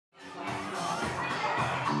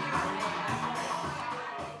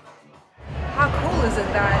was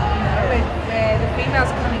it that, where the females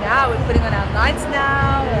are coming out, we're putting on our nights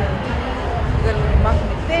now, and we've got a little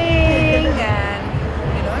marketing thing, and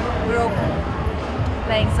we're all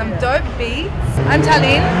playing some dope beats. I'm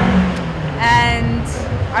Talin, and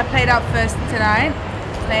I played out first tonight,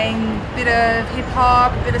 playing a bit of hip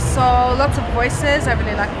hop, a bit of soul, lots of voices. I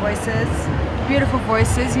really like voices, beautiful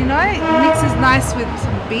voices, it mixes nice with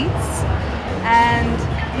some beats. And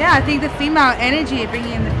yeah, I think the female energy,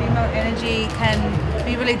 bringing in the female energy can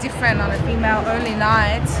be really different on a female only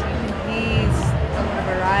night. You can hear a lot of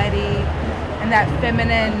variety and that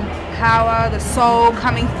feminine power, the soul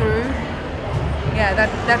coming through. Yeah,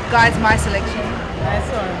 that guides my selection. Nice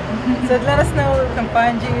one. So let us know where we can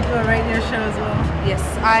find you. You do a radio show as well. Yes,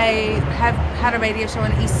 I have had a radio show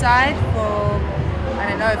on the East Side for,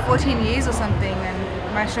 14 years or something.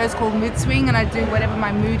 And my show's called Mood Swing, and I do whatever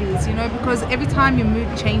my mood is, because every time your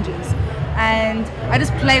mood changes. And I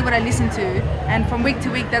just play what I listen to. And from week to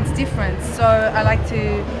week, that's different. So I like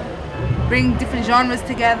to bring different genres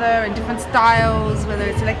together and different styles, whether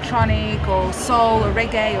it's electronic or soul or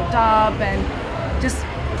reggae or dub, and just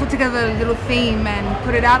put together a little theme and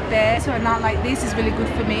put it out there. So a night like this is really good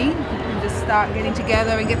for me. We can just start getting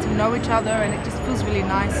together and get to know each other, and it just feels really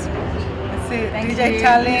nice. That's it. DJ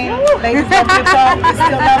Talin, ladies love hip hop, we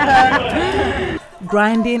still love her.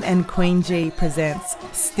 Grinding and Queen G presents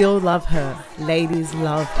Still Love Her, Ladies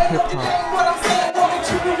Love Hip Hop.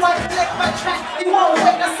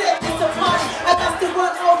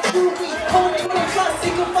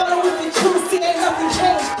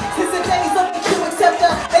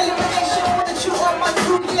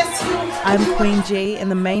 I'm Queen G, and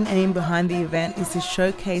the main aim behind the event is to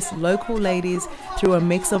showcase local ladies through a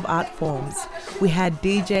mix of art forms. We had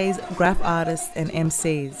DJs, graph artists, and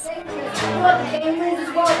MCs.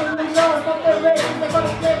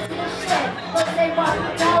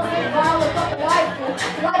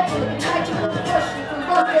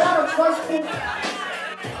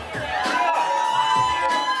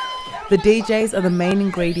 The DJs are the main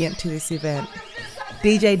ingredient to this event.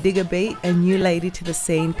 DJ Digga Beat, a new lady to the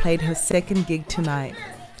scene, played her second gig tonight.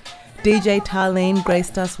 DJ Tarlene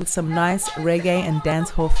graced us with some nice reggae and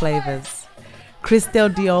dancehall flavors. Chris Del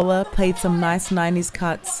Diola played some nice 90s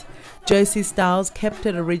cuts. Josie Styles kept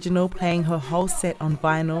it original, playing her whole set on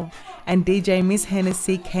vinyl. And DJ Miss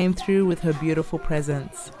Hennessy came through with her beautiful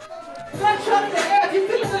presence. Let's shut the air. You're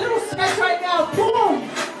feeling a little stress right now. Boom!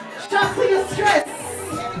 Shut to your stress.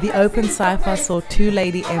 The open cypher saw two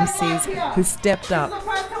lady MCs who stepped up,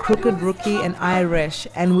 Crooked Rookie and Irish,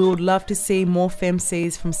 and we would love to see more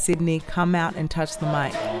femcs from Sydney come out and touch the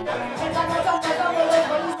mic.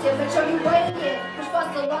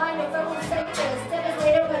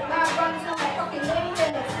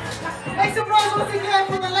 Make some noise once again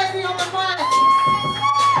for the lady on the mic.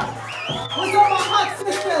 What's up, my hot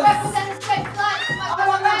sisters? I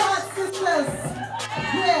want my hot sisters.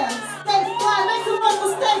 Yeah, stay fly. Make some noise for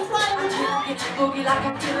stay fly. Boogie like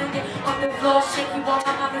I'm feeling it on the floor, shaky while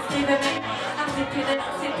my mama's leaving me. I'm zipping it,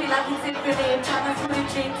 zippy like he's zipping it. Mama's putting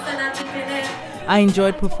drinks and I'm zipping it. I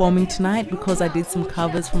enjoyed performing tonight because I did some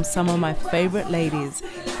covers from some of my favorite ladies,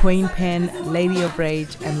 Queen Pen, Lady of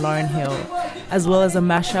Rage, and Lauryn Hill, as well as a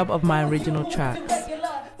mashup of my original tracks.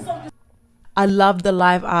 I loved the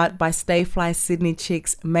live art by Stay Fly Sydney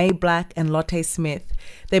chicks May Black and Lotte Smith.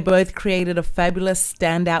 They both created a fabulous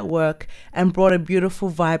standout work and brought a beautiful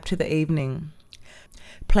vibe to the evening.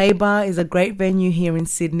 Play Bar is a great venue here in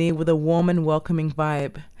Sydney with a warm and welcoming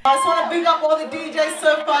vibe. I just want to big up all the DJs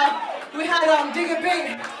so far. We had Digga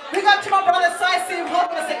Beat. Big up to my brother Sicem. Hold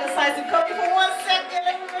on a second, Sicem. Come here for 1 second.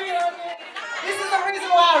 Let me read on you. This is the reason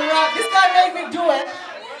why I rap. This guy made me do it.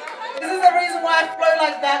 This is the reason why I flow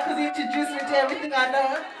like that, because he introduced me to everything I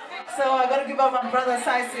know. So I gotta give up my brother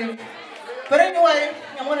Sicem. But anyway,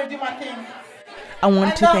 I'm gonna do my thing. I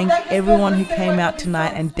want to thank everyone who came out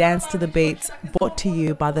tonight and danced to the beats brought to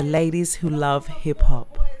you by the ladies who love hip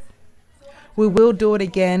hop. We will do it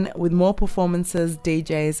again with more performances,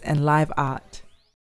 DJs, and live art.